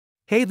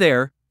Hey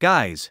there,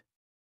 guys!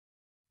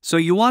 So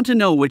you want to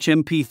know which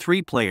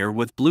MP3 player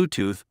with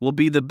Bluetooth will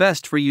be the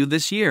best for you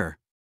this year?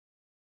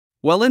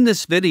 Well, in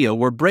this video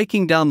we're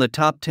breaking down the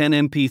top 10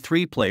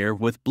 MP3 player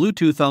with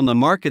Bluetooth on the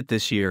market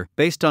this year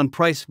based on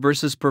price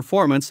versus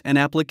performance and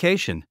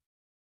application.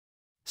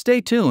 Stay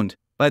tuned,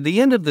 by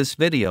the end of this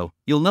video,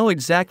 you'll know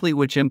exactly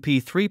which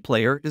MP3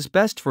 player is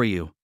best for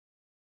you.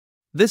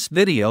 This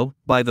video,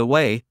 by the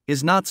way,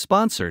 is not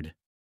sponsored.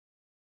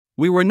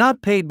 We were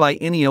not paid by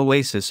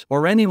Innioasis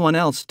or anyone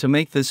else to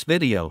make this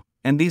video,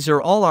 and these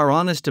are all our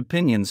honest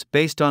opinions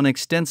based on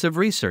extensive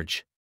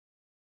research.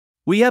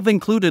 We have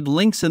included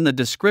links in the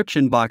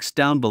description box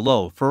down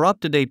below for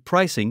up-to-date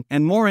pricing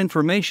and more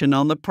information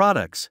on the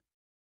products.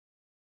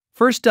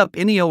 First up,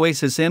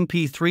 Innioasis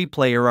MP3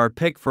 Player, our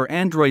pick for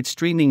Android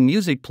streaming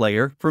music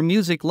player for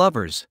music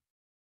lovers.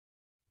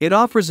 It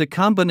offers a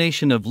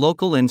combination of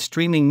local and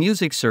streaming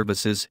music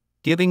services,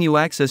 giving you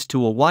access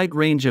to a wide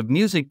range of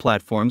music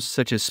platforms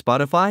such as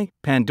Spotify,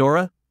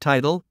 Pandora,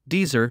 Tidal,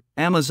 Deezer,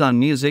 Amazon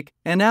Music,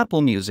 and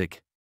Apple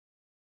Music.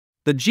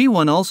 The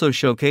G1 also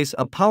showcases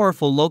a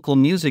powerful local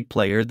music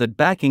player that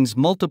backings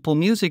multiple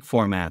music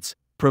formats,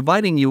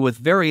 providing you with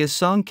various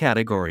song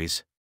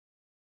categories.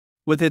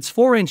 With its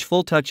 4-inch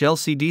full-touch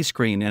LCD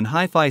screen and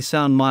HiFi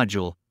sound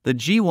module, the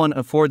G1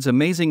 affords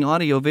amazing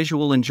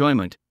audio-visual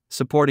enjoyment,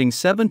 supporting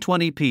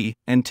 720p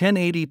and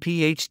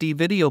 1080p HD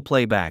video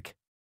playback.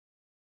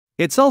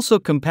 It's also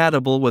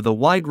compatible with a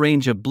wide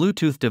range of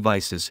Bluetooth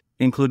devices,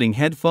 including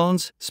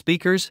headphones,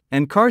 speakers,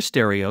 and car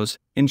stereos,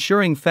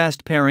 ensuring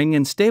fast pairing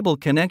and stable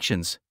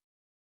connections.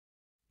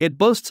 It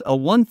boasts a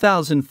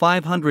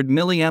 1,500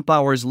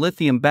 mAh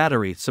lithium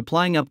battery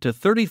supplying up to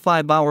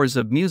 35 hours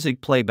of music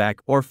playback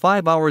or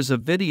 5 hours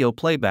of video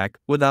playback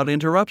without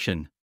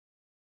interruption.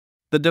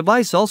 The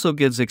device also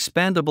gives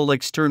expandable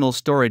external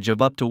storage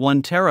of up to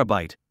 1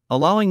 TB,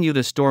 allowing you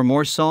to store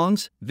more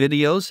songs,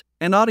 videos,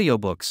 and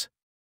audiobooks.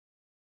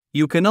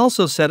 You can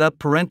also set up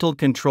parental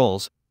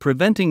controls,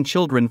 preventing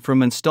children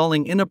from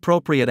installing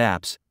inappropriate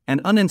apps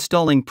and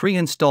uninstalling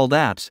pre-installed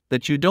apps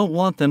that you don't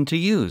want them to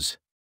use.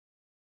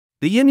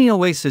 The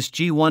Innioasis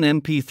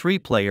G1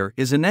 MP3 Player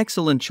is an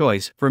excellent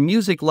choice for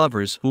music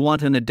lovers who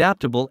want an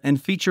adaptable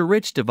and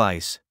feature-rich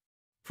device.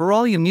 For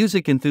all you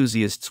music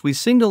enthusiasts, we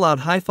single out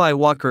HiFi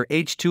Walker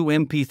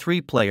H2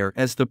 MP3 Player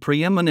as the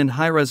preeminent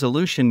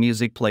high-resolution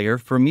music player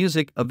for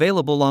music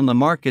available on the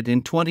market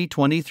in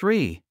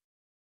 2023.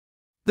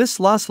 This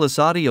lossless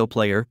audio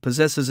player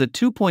possesses a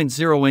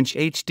 2.0-inch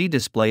HD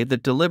display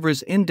that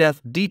delivers in-depth,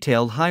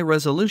 detailed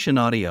high-resolution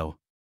audio.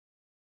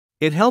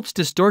 It helps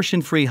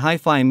distortion-free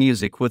hi-fi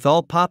music with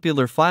all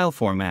popular file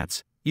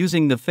formats,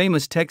 using the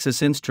famous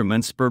Texas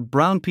Instruments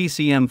Brown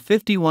PCM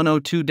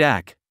 5102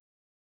 DAC.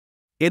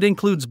 It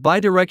includes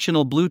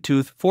bidirectional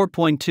Bluetooth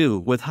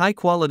 4.2 with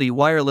high-quality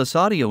wireless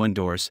audio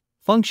indoors,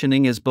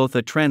 functioning as both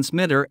a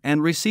transmitter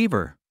and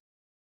receiver.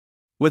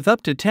 With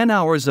up to 10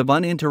 hours of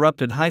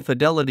uninterrupted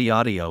high-fidelity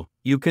audio,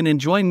 you can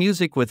enjoy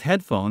music with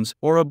headphones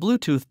or a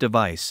Bluetooth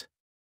device.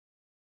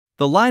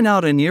 The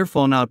line-out and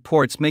earphone-out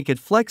ports make it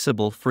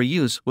flexible for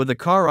use with a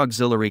car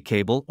auxiliary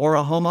cable or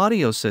a home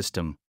audio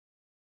system.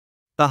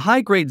 The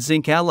high-grade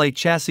zinc alloy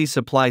chassis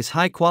supplies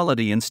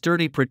high-quality and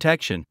sturdy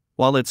protection,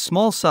 while its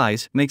small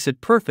size makes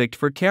it perfect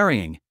for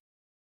carrying.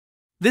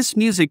 This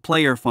music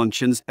player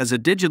functions as a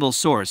digital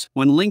source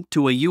when linked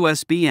to a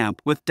USB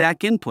amp with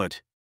DAC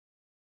input.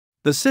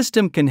 The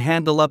system can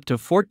handle up to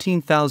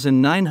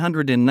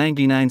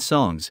 14,999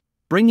 songs,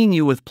 bringing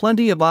you with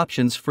plenty of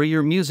options for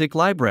your music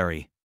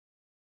library.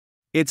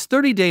 Its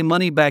 30-day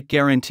money-back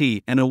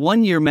guarantee and a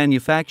 1-year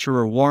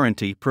manufacturer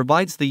warranty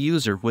provides the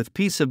user with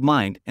peace of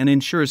mind and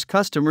ensures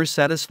customer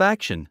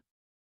satisfaction.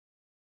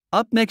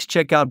 Up next,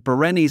 check out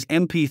BERENNIS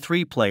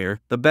MP3 Player,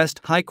 the best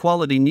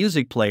high-quality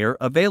music player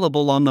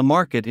available on the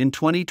market in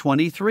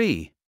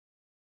 2023.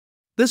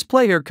 This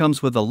player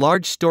comes with a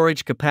large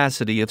storage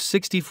capacity of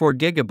 64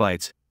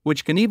 GB,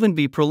 which can even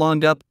be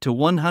prolonged up to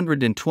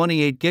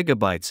 128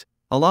 GB,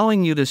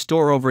 allowing you to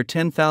store over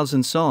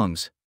 10,000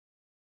 songs.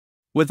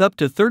 With up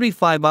to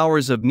 35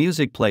 hours of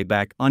music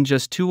playback on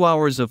just 2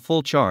 hours of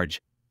full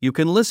charge, you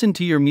can listen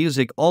to your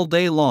music all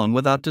day long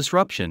without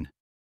disruption.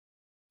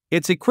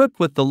 It's equipped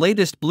with the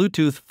latest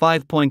Bluetooth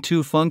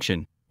 5.2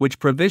 function, which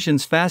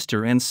provisions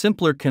faster and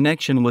simpler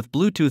connection with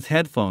Bluetooth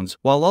headphones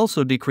while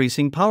also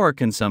decreasing power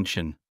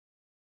consumption.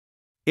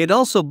 It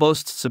also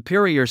boasts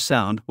superior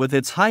sound with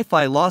its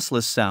HiFi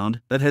lossless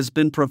sound that has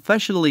been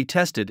professionally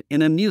tested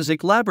in a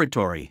music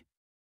laboratory.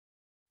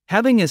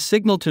 Having a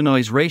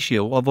signal-to-noise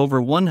ratio of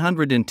over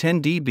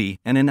 110 dB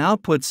and an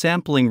output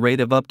sampling rate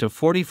of up to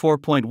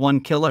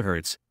 44.1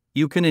 kHz,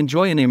 you can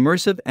enjoy an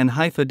immersive and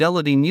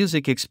high-fidelity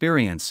music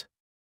experience.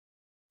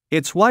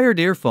 Its wired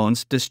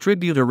earphones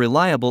distribute a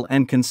reliable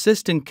and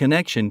consistent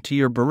connection to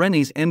your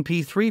BERENNIS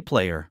MP3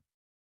 player.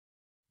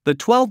 The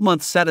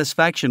 12-month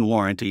satisfaction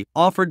warranty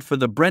offered for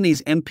the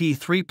BERENNIS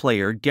MP3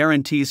 Player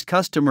guarantees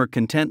customer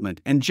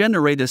contentment and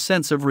generates a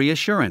sense of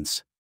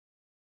reassurance.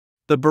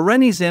 The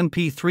BERENNIS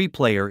MP3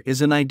 Player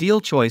is an ideal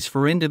choice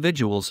for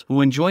individuals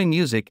who enjoy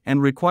music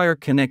and require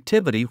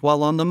connectivity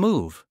while on the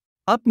move.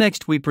 Up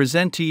next, we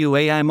present to you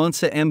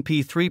AiMoonsa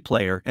MP3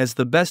 Player as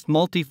the best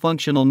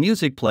multifunctional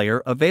music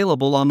player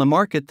available on the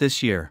market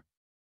this year.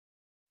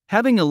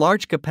 Having a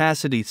large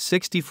capacity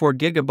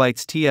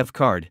 64GB TF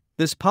card,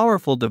 this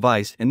powerful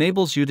device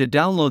enables you to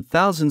download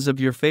thousands of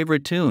your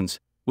favorite tunes,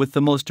 with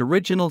the most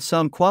original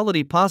sound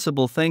quality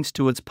possible thanks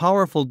to its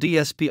powerful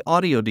DSP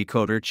audio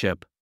decoder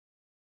chip.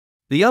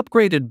 The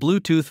upgraded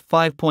Bluetooth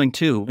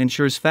 5.2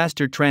 ensures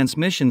faster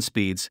transmission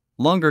speeds,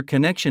 longer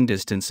connection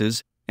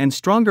distances, and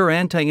stronger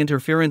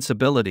anti-interference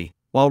ability,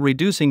 while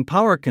reducing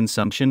power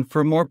consumption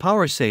for more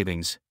power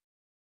savings.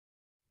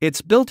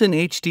 Its built-in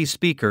HD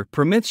speaker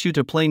permits you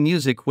to play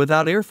music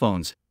without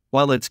earphones,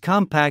 while its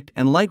compact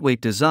and lightweight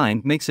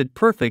design makes it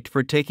perfect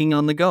for taking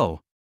on the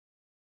go.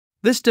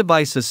 This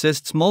device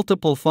assists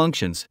multiple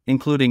functions,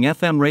 including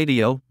FM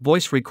radio,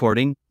 voice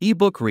recording,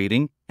 ebook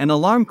reading, and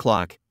alarm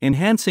clock,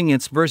 enhancing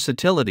its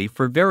versatility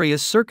for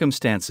various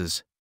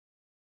circumstances.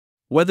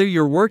 Whether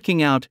you're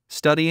working out,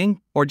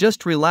 studying, or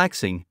just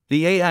relaxing,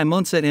 the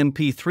AiMoonsa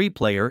MP3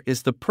 Player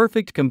is the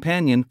perfect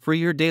companion for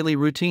your daily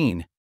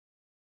routine.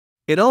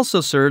 It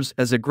also serves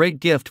as a great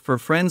gift for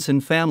friends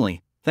and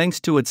family, thanks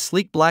to its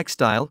sleek black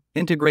style,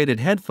 integrated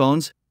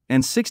headphones,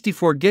 and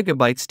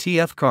 64GB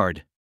TF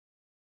card.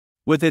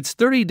 With its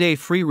 30-day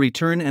free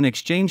return and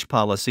exchange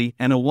policy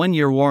and a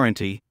 1-year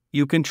warranty,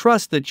 you can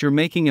trust that you're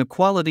making a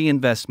quality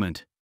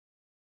investment.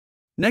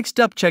 Next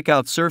up, check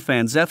out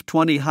Surfans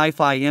F20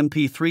 HiFi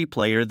MP3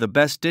 Player, the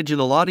best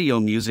digital audio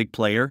music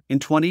player in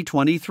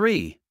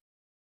 2023.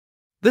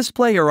 This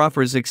player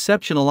offers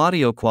exceptional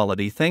audio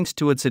quality thanks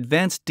to its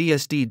advanced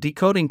DSD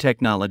decoding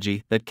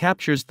technology that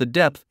captures the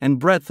depth and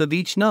breadth of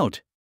each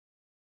note.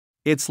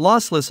 Its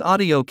lossless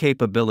audio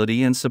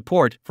capability and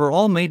support for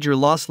all major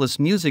lossless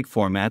music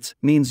formats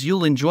means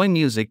you'll enjoy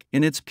music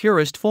in its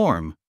purest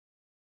form.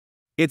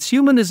 Its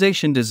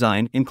humanization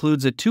design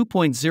includes a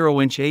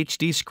 2.0-inch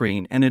HD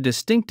screen and a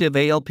distinctive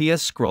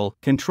ALPS scroll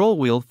control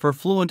wheel for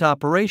fluent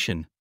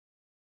operation.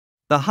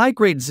 The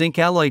high-grade zinc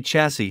alloy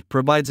chassis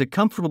provides a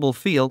comfortable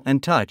feel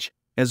and touch,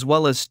 as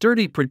well as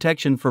sturdy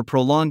protection for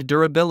prolonged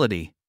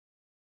durability.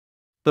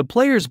 The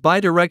player's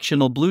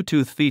bidirectional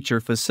Bluetooth feature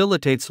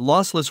facilitates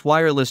lossless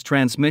wireless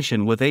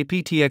transmission with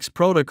aptX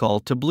protocol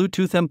to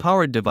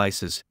Bluetooth-empowered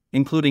devices,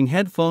 including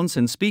headphones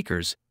and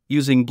speakers,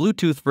 using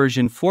Bluetooth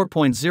version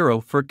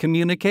 4.0 for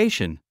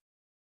communication.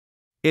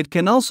 It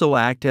can also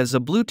act as a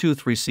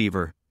Bluetooth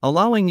receiver,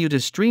 allowing you to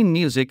stream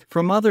music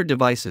from other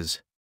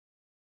devices.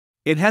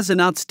 It has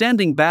an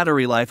outstanding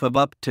battery life of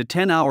up to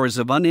 10 hours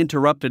of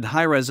uninterrupted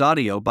high-res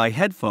audio by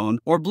headphone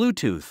or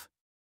Bluetooth.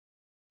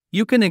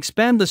 You can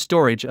expand the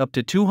storage up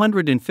to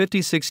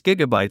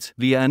 256GB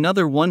via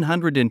another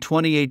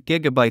 128GB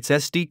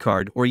SD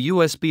card or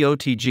USB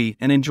OTG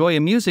and enjoy a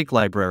music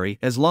library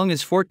as long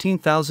as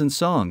 14,000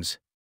 songs.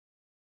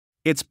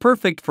 It's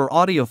perfect for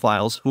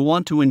audiophiles who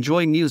want to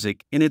enjoy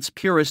music in its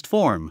purest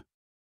form.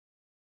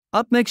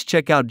 Up next,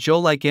 check out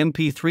JOLIKE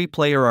MP3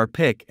 Player, our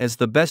pick as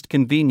the best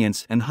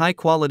convenience and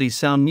high-quality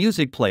sound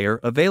music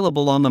player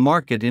available on the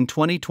market in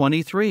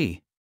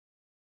 2023.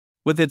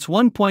 With its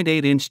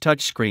 1.8-inch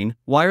touchscreen,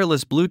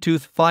 wireless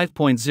Bluetooth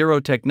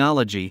 5.0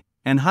 technology,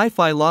 and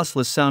HiFi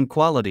lossless sound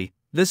quality,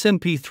 this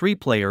MP3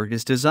 player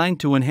is designed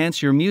to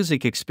enhance your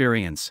music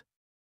experience.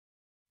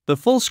 The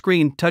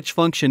full-screen touch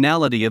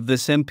functionality of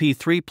this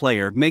MP3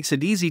 player makes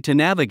it easy to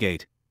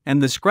navigate,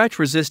 and the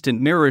scratch-resistant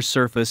mirror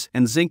surface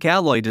and zinc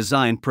alloy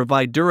design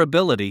provide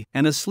durability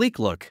and a sleek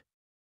look.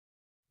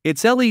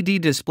 Its LED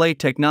display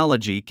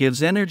technology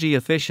gives energy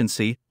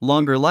efficiency,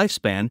 longer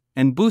lifespan,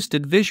 and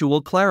boosted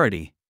visual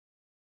clarity.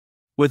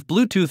 With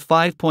Bluetooth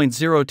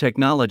 5.0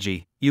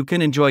 technology, you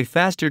can enjoy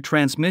faster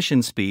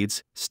transmission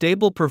speeds,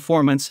 stable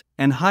performance,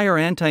 and higher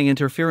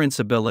anti-interference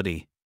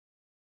ability.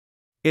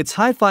 Its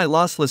HiFi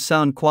lossless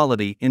sound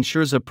quality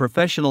ensures a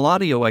professional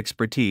audio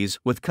expertise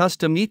with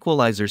custom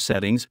equalizer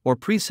settings or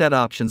preset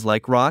options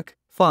like rock,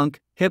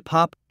 funk,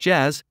 hip-hop,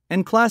 jazz,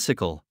 and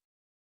classical.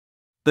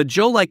 The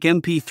JOLIKE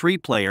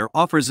MP3 Player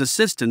offers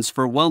assistance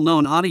for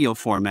well-known audio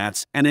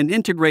formats and an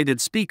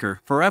integrated speaker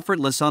for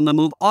effortless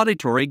on-the-move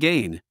auditory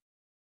gain.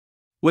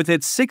 With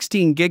its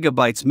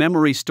 16GB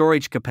memory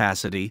storage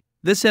capacity,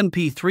 this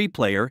MP3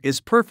 player is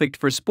perfect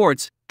for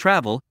sports,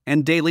 travel,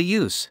 and daily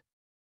use.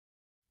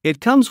 It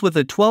comes with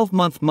a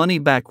 12-month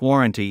money-back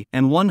warranty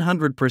and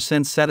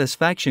 100%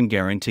 satisfaction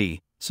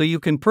guarantee, so you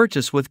can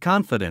purchase with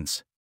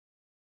confidence.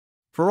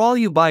 For all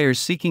you buyers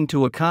seeking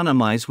to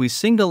economize, we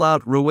single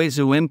out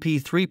RUIZU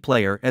MP3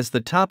 Player as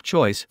the top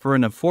choice for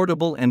an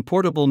affordable and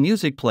portable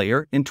music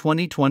player in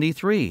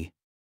 2023.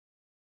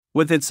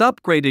 With its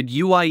upgraded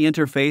UI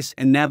interface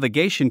and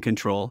navigation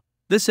control,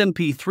 this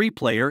MP3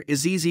 player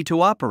is easy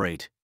to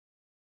operate.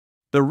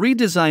 The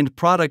redesigned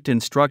product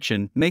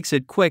instruction makes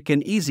it quick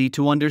and easy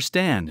to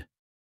understand.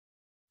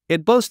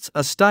 It boasts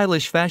a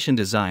stylish fashion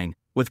design,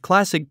 with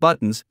classic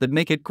buttons that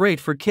make it great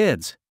for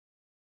kids.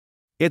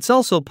 It's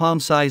also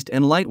palm-sized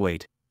and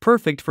lightweight,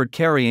 perfect for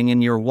carrying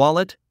in your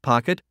wallet,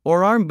 pocket,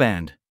 or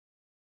armband.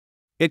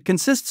 It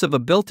consists of a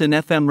built-in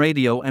FM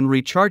radio and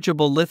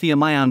rechargeable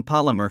lithium-ion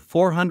polymer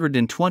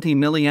 420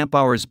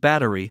 mAh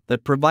battery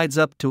that provides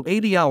up to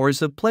 80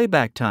 hours of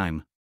playback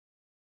time.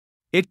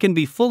 It can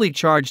be fully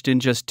charged in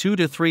just 2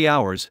 to 3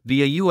 hours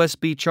via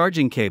USB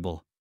charging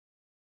cable.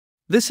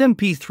 This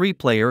MP3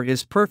 player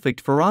is perfect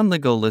for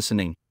on-the-go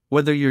listening,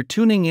 whether you're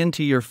tuning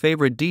into your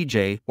favorite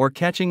DJ or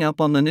catching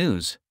up on the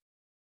news.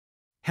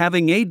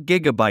 Having 8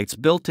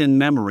 GB built-in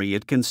memory,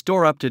 it can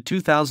store up to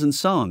 2,000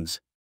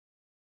 songs.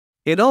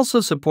 It also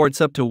supports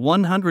up to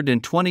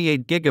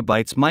 128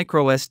 GB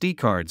micro SD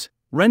cards,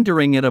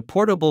 rendering it a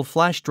portable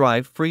flash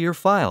drive for your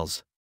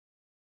files.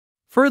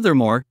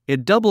 Furthermore,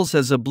 it doubles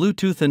as a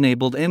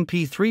Bluetooth-enabled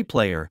MP3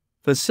 player,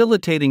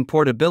 facilitating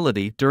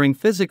portability during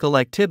physical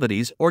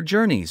activities or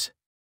journeys.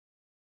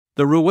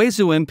 The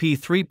RUIZU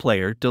MP3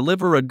 Player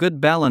deliver a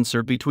good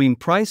balancer between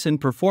price and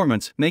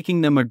performance, making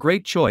them a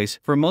great choice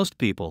for most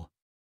people.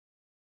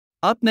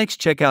 Up next,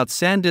 check out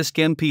SanDisk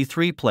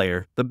MP3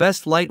 Player, the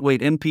best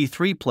lightweight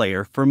MP3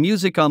 player for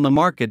music on the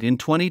market in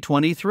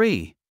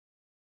 2023.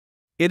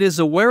 It is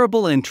a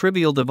wearable and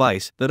trivial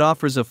device that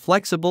offers a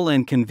flexible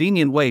and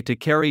convenient way to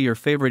carry your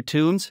favorite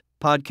tunes,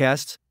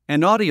 podcasts,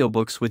 and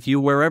audiobooks with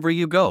you wherever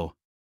you go.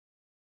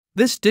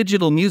 This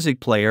digital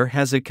music player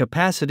has a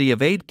capacity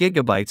of 8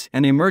 GB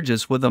and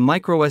emerges with a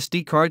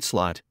microSD card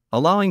slot,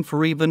 allowing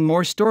for even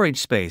more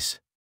storage space.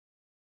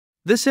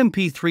 This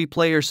MP3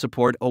 player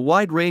supports a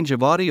wide range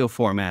of audio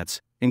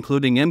formats,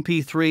 including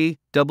MP3,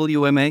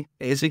 WMA,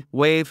 AiMoonsa,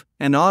 WAV,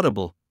 and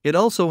Audible. It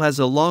also has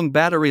a long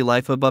battery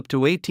life of up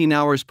to 18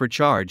 hours per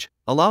charge,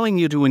 allowing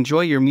you to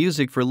enjoy your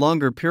music for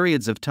longer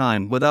periods of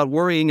time without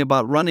worrying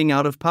about running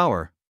out of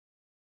power.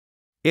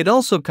 It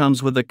also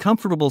comes with a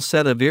comfortable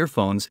set of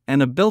earphones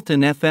and a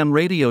built-in FM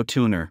radio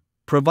tuner,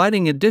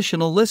 providing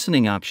additional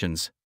listening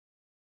options.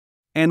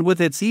 And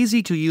with its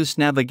easy-to-use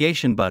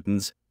navigation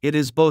buttons, it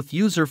is both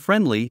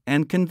user-friendly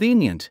and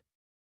convenient.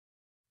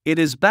 It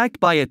is backed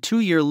by a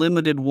 2-year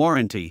limited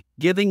warranty,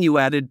 giving you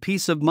added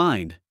peace of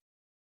mind.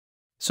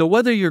 So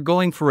whether you're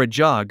going for a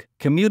jog,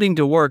 commuting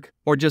to work,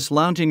 or just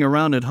lounging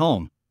around at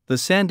home, the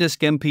SanDisk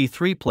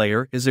MP3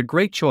 Player is a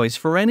great choice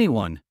for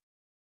anyone.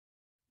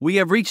 We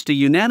have reached a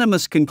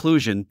unanimous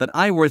conclusion that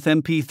Aiworth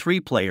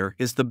MP3 Player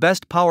is the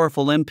best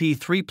powerful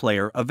MP3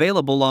 player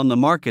available on the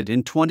market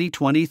in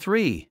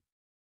 2023.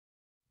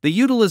 The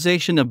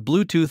utilization of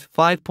Bluetooth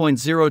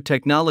 5.0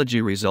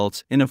 technology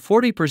results in a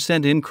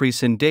 40%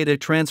 increase in data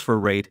transfer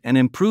rate and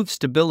improved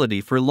stability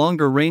for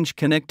longer range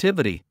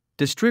connectivity,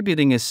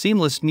 distributing a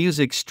seamless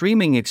music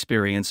streaming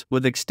experience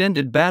with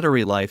extended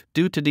battery life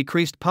due to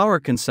decreased power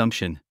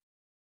consumption.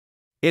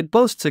 It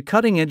boasts a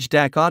cutting-edge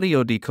DAC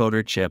audio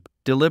decoder chip,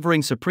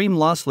 delivering supreme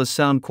lossless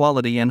sound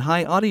quality and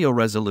high audio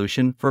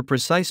resolution for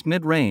precise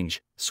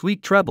mid-range,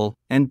 sweet treble,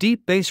 and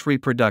deep bass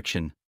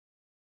reproduction.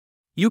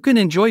 You can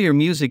enjoy your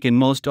music in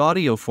most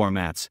audio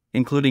formats,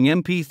 including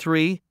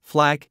MP3,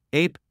 FLAC,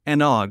 APE,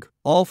 and OGG,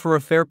 all for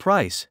a fair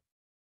price.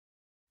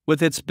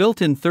 With its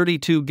built-in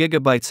 32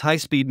 GB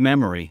high-speed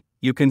memory,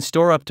 you can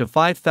store up to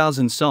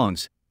 5,000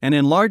 songs, and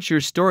enlarge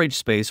your storage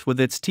space with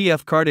its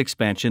TF card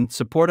expansion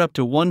support up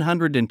to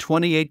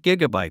 128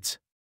 GB.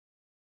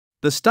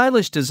 The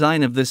stylish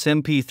design of this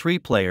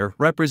MP3 player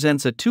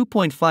represents a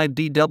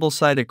 2.5D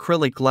double-side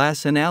acrylic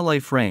glass and alloy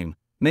frame,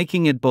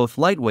 making it both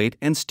lightweight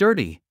and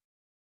sturdy.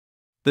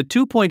 The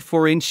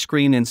 2.4-inch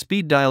screen and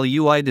speed dial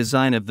UI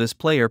design of this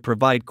player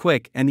provide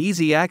quick and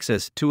easy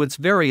access to its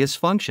various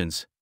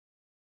functions.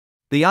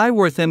 The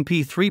Aiworth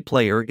MP3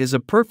 Player is a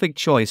perfect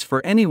choice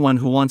for anyone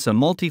who wants a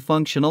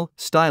multifunctional,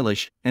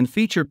 stylish, and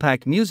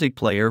feature-packed music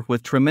player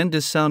with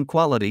tremendous sound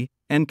quality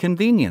and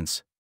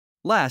convenience.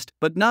 Last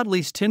but not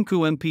least,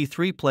 TIMMKOO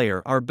MP3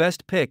 Player, our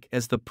best pick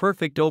as the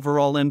perfect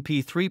overall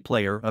MP3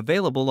 player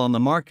available on the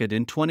market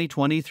in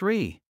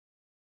 2023.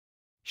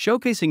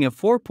 Showcasing a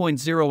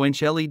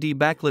 4.0-inch LED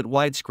backlit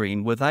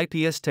widescreen with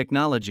IPS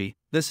technology,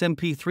 this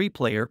MP3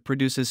 player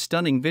produces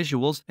stunning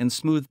visuals and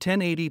smooth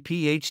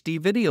 1080p HD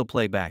video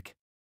playback.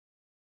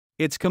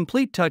 Its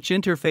complete touch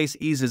interface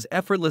eases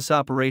effortless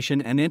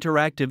operation and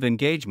interactive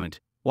engagement,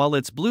 while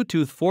its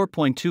Bluetooth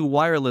 4.2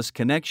 wireless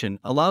connection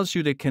allows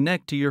you to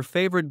connect to your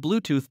favorite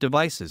Bluetooth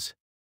devices.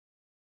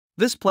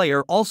 This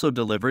player also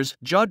delivers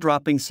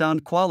jaw-dropping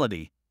sound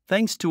quality,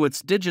 thanks to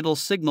its digital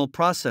signal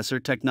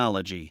processor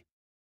technology.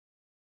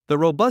 The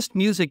robust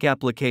music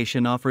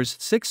application offers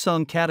 6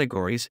 song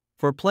categories,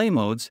 4 play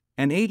modes,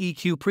 and 8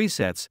 EQ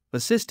presets,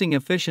 assisting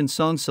efficient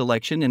song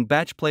selection and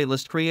batch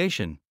playlist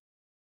creation.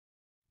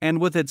 And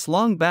with its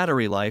long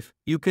battery life,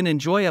 you can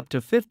enjoy up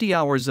to 50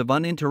 hours of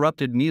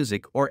uninterrupted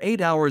music or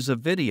 8 hours of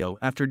video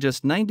after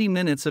just 90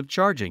 minutes of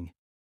charging.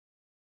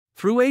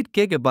 Through 8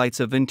 GB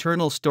of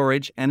internal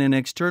storage and an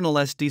external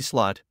SD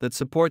slot that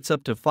supports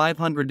up to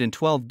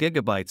 512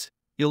 GB,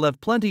 you'll have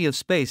plenty of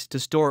space to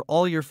store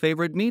all your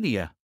favorite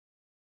media.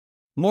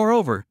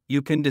 Moreover,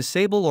 you can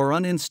disable or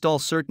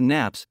uninstall certain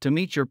apps to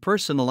meet your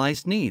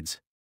personalized needs.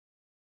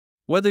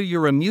 Whether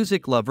you're a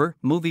music lover,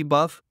 movie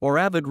buff, or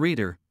avid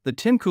reader, the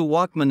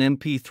TIMMKOO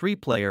MP3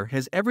 Player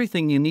has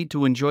everything you need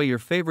to enjoy your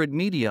favorite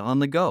media on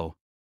the go.